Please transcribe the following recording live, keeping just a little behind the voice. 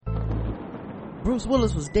Bruce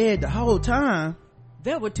Willis was dead the whole time.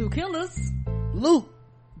 There were two killers. Luke,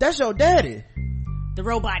 that's your daddy. The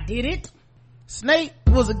robot did it. Snake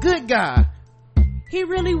was a good guy. He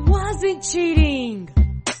really wasn't cheating.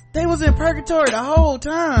 They was in purgatory the whole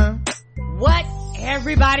time. What?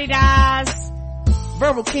 Everybody dies.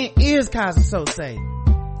 Verbal Kent is Kaiser Sose.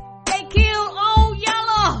 They killed Old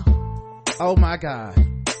Yeller. Oh my god.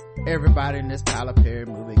 Everybody in this Tyler Perry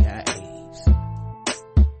movie got AIDS.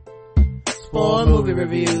 Spoiled movie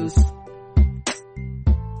reviews.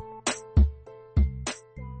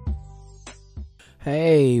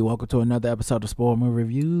 Hey, welcome to another episode of Spoiled Movie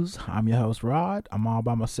Reviews. I'm your host, Rod. I'm all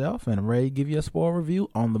by myself, and I'm ready to give you a spoiler review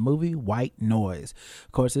on the movie White Noise.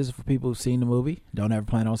 Of course, this is for people who've seen the movie, don't ever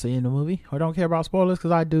plan on seeing the movie, or don't care about spoilers,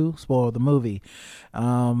 because I do spoil the movie.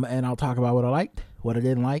 And I'll talk about what I liked, what I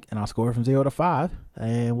didn't like, and I'll score it from 0 to 5,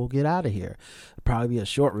 and we'll get out of here. It'll probably be a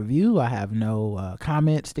short review. I have no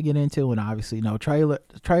comments to get into, and obviously no trailers,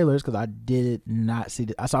 because I did not see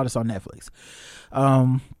I saw this on Netflix.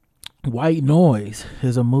 White Noise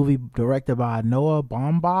is a movie directed by Noah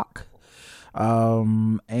Baumbach,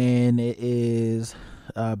 and it is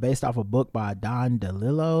based off a book by Don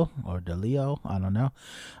DeLillo, I don't know.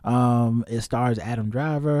 It stars Adam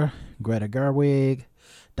Driver, Greta Gerwig,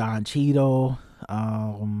 Don Cheadle,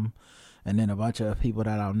 and then a bunch of people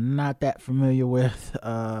that I'm not that familiar with.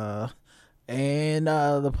 And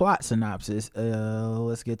the plot synopsis,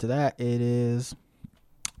 let's get to that. It is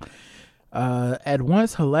at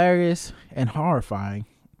once hilarious and horrifying.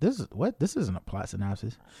 This isn't a plot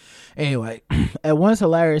synopsis. Anyway, at once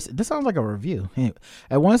hilarious. This sounds like a review. Anyway,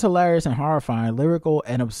 at once hilarious and horrifying, lyrical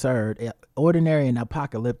and absurd, ordinary and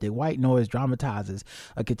apocalyptic, White Noise dramatizes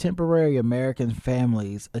a contemporary American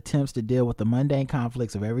family's attempts to deal with the mundane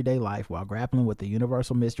conflicts of everyday life while grappling with the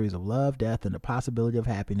universal mysteries of love, death, and the possibility of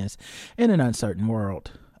happiness in an uncertain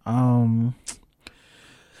world. All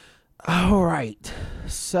right.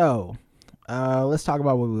 So, let's talk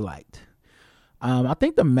about what we liked. I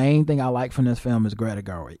think the main thing I like from this film is Greta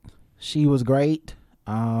Gerwig. She was great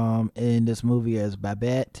in this movie as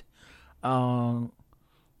Babette. I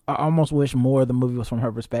almost wish more of the movie was from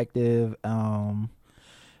her perspective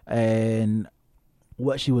and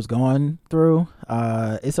what she was going through.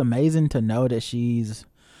 It's amazing to know that she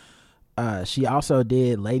also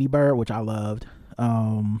did Lady Bird, which I loved.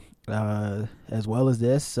 As well as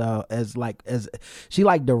this, so as she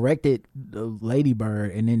directed Lady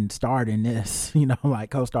Bird and then starred in this,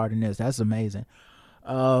 co-starred in this. That's amazing.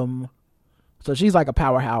 So she's like a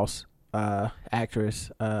powerhouse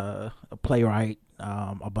actress, a playwright,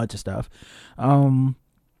 a bunch of stuff.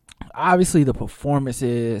 Obviously the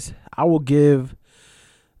performances, I will give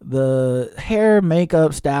the hair,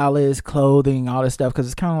 makeup, stylist, clothing, all this stuff, because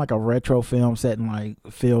it's kind of like a retro film set in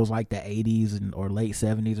feels like the 80s or late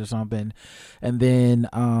 70s or something. And then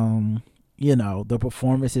the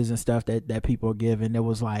performances and stuff that people are giving, it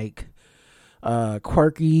was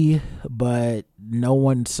quirky, but no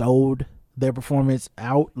one sold their performance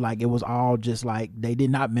out. It was all just they did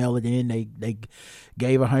not mail it in. They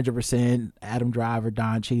gave 100%. Adam Driver,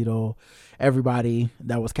 Don Cheadle, everybody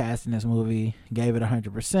that was cast in this movie gave it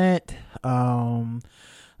 100%. The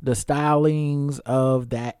stylings of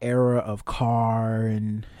that era of car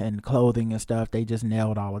and clothing and stuff, they just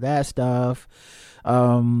nailed all of that stuff.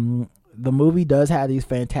 The movie does have these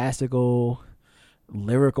fantastical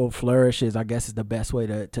lyrical flourishes, I guess is the best way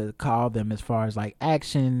to call them, as far as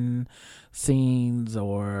action scenes,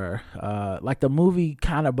 or the movie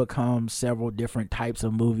kind of becomes several different types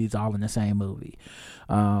of movies all in the same movie.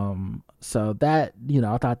 So that,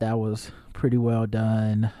 I thought that was pretty well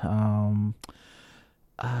done. Trying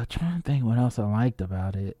to think what else I liked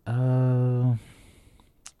about it. I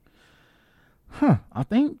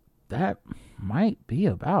think that might be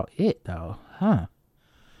about it though.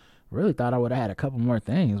 Really thought I would have had a couple more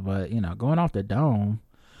things, but going off the dome,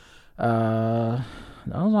 those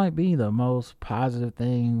might be the most positive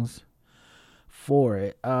things for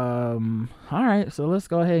it. All right, so let's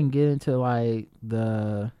go ahead and get into I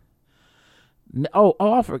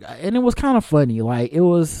forgot. And it was kind of funny.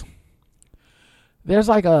 There's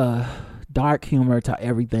a dark humor to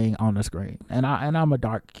everything on the screen, and I'm a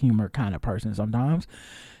dark humor kind of person sometimes,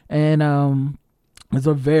 and it's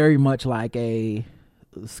a very much a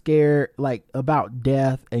scared about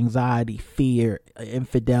death, anxiety, fear,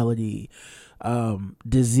 infidelity,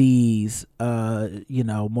 disease,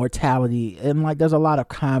 mortality, and there's a lot of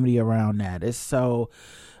comedy around that. It's so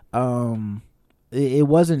it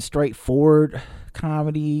wasn't straightforward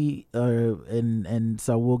comedy, and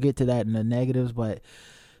so we'll get to that in the negatives, but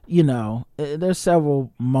you know, there's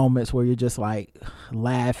several moments where you're just like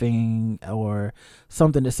laughing, or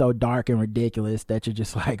something that's so dark and ridiculous that you're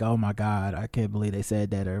just like, oh my God, I can't believe they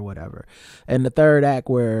said that, or whatever. And the third act,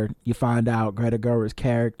 where you find out Greta Gerwig's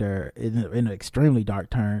character, in an extremely dark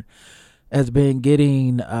turn, has been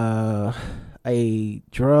getting a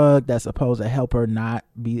drug that's supposed to help her not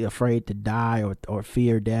be afraid to die, or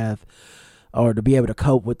fear death, or to be able to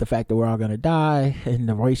cope with the fact that we're all going to die. And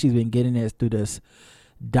the way she's been getting it is through this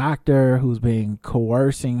doctor who's been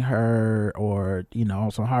coercing her, or, you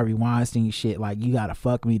know, some Harvey Weinstein shit, like, you gotta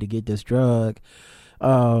fuck me to get this drug.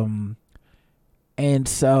 And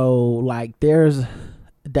so, like, there's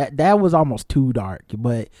that was almost too dark,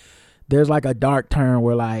 but there's like a dark turn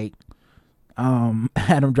where, like,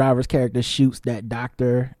 Adam Driver's character shoots that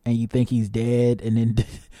doctor and you think he's dead, and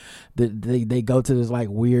then they go to this like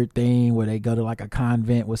weird thing where they go to like a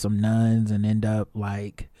convent with some nuns and end up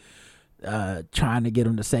like trying to get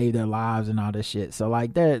them to save their lives and all this shit. So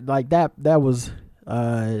like that was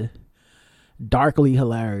darkly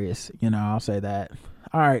hilarious, you know. I'll say that.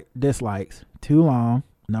 All right, dislikes. Too long,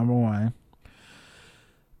 number one.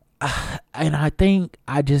 And I think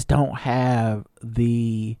I just don't have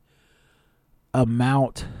the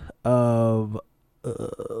amount of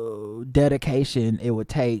dedication it would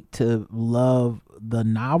take to love the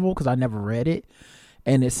novel, because I never read it,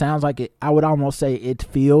 and it sounds like it, I would almost say it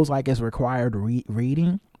feels like it's required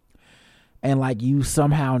reading, and like you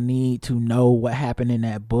somehow need to know what happened in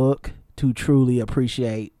that book to truly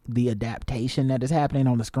appreciate the adaptation that is happening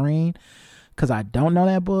on the screen, because I don't know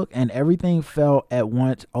that book, and everything felt at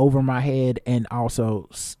once over my head and also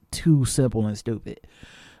too simple and stupid.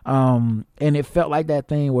 And it felt like that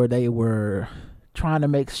thing where they were trying to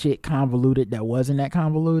make shit convoluted that wasn't that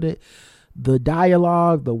convoluted. The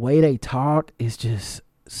dialogue, the way they talk, is just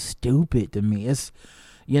stupid to me. It's,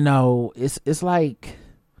 you know, it's like,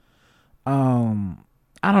 I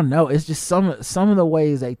don't know. It's just some of the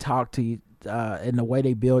ways they talk to you, and the way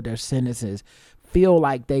they build their sentences feel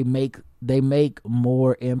like they make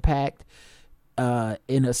more impact,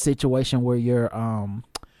 in a situation where you're,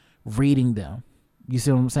 reading them. You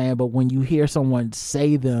see what I'm saying? But when you hear someone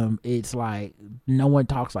say them, it's like, no one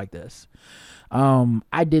talks like this.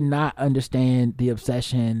 I did not understand the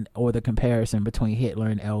obsession or the comparison between Hitler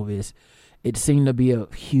and Elvis. It seemed to be a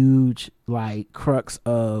huge like crux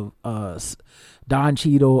of Don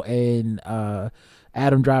Cheadle and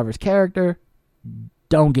Adam Driver's character.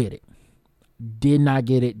 Don't get it. Did not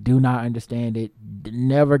get it. Do not understand it.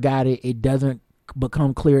 Never got it. It doesn't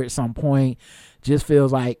become clear at some point. Just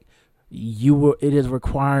feels like it is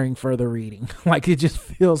requiring further reading. Like, it just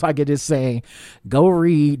feels like it is saying, go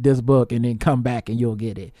read this book and then come back and you'll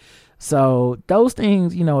get it. So those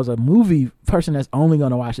things, you know, as a movie person that's only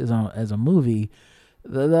going to watch this as a movie,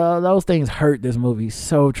 those things hurt this movie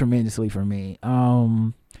so tremendously for me.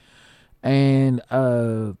 And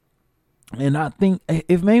I think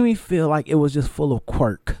it made me feel like it was just full of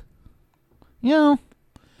quirk, you know,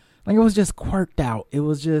 like it was just quirked out. It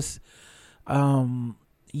was just,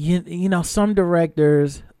 you know, some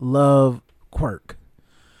directors love quirk,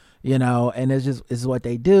 you know, and it's what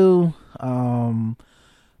they do.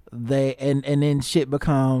 They and then shit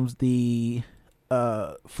becomes the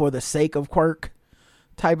for the sake of quirk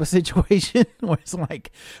type of situation where it's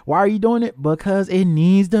like, why are you doing it? Because it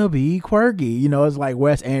needs to be quirky. You know, it's like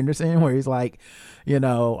Wes Anderson, where he's like, you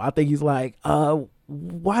know, I think he's like,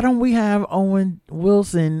 why don't we have Owen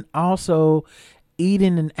Wilson also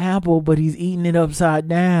eating an apple, but he's eating it upside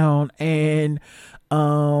down, and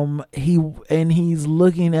he's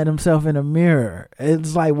looking at himself in a mirror.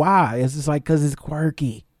 It's like, why? It's just like, because it's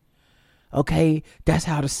quirky. Okay, that's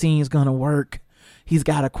how the scene's gonna work. He's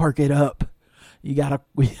gotta quirk it up. You gotta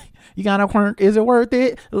quirk. Is it worth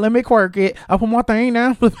it? Let me quirk it. I put my thing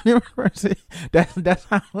down. That's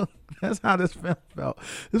how this film felt.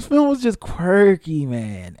 This film was just quirky,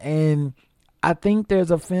 man. And I think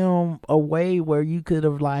there's a way where you could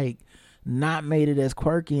have like not made it as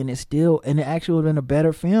quirky, and it actually would have been a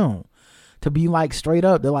better film. To be like straight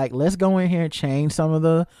up, they're like, let's go in here and change some of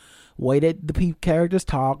the way that the characters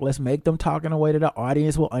talk. Let's make them talk in a way that the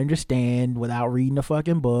audience will understand without reading the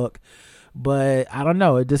fucking book. But I don't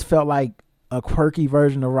know, it just felt like a quirky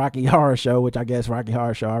version of Rocky Horror Show, which I guess Rocky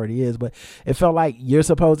Horror Show already is, but it felt like you're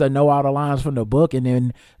supposed to know all the lines from the book and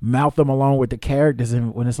then mouth them along with the characters,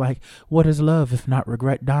 and when it's like, what is love if not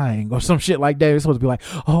regret dying, or some shit like that, it's supposed to be like,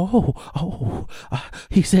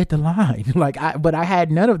 he said the line. Like, but I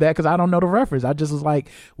had none of that because I don't know the reference. I just was like,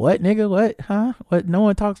 what, nigga, what, huh, what? No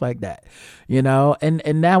one talks like that, you know. And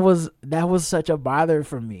that was such a bother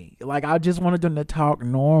for me. Like, I just wanted them to talk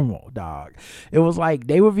normal, dog. It was like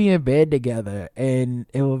they would be in bed together together, and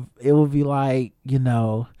it would be like, you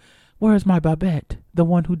know, where's my Babette, the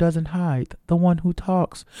one who doesn't hide, the one who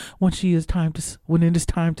talks when it is time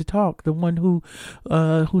to talk, the one who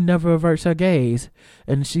never averts her gaze.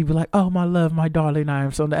 And she'd be like, oh my love, my darling, I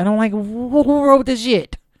am so, and I'm like, who wrote this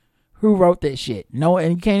shit? Who wrote this shit? No,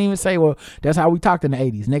 and you can't even say, well, that's how we talked in the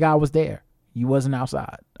 80s. Nigga, I was there. You wasn't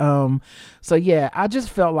outside. So yeah, I just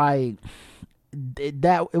felt like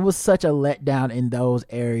that it was such a letdown in those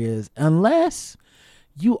areas, unless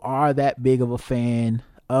you are that big of a fan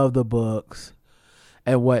of the books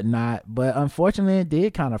and whatnot. But unfortunately, it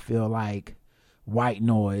did kind of feel like white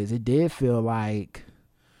noise. It did feel like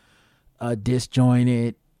a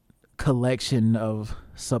disjointed collection of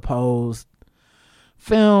supposed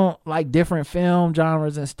film, like different film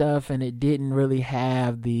genres and stuff, and it didn't really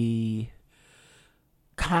have the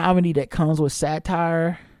comedy that comes with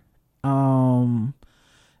satire.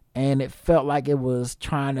 And it felt like it was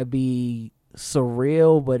trying to be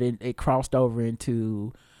surreal, but it crossed over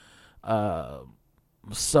into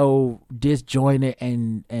so disjointed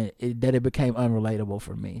and that it became unrelatable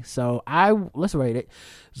for me. So let's rate it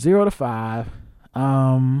 0 to 5.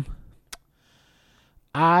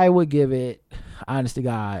 I would give it, honest to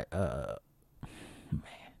God,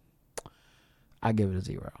 I give it a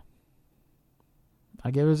 0.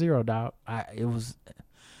 I give it a 0, dog.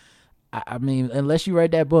 I mean, unless you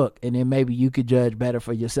read that book, and then maybe you could judge better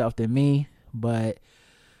for yourself than me. But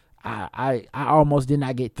I almost did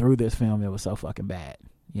not get through this film. It was so fucking bad,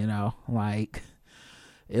 you know. Like,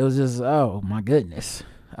 it was just, oh my goodness.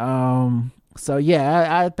 So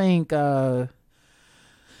yeah, I think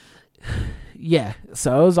yeah.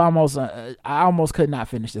 So it was almost I almost could not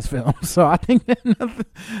finish this film. So I think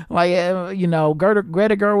like, you know, Greta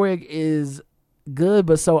Gerwig is good,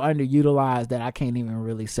 but so underutilized that I can't even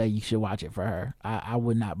really say you should watch it for her. I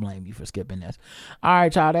would not blame you for skipping this. All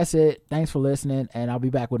right, y'all, that's it. Thanks for listening, and I'll be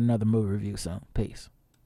back with another movie review soon. Peace.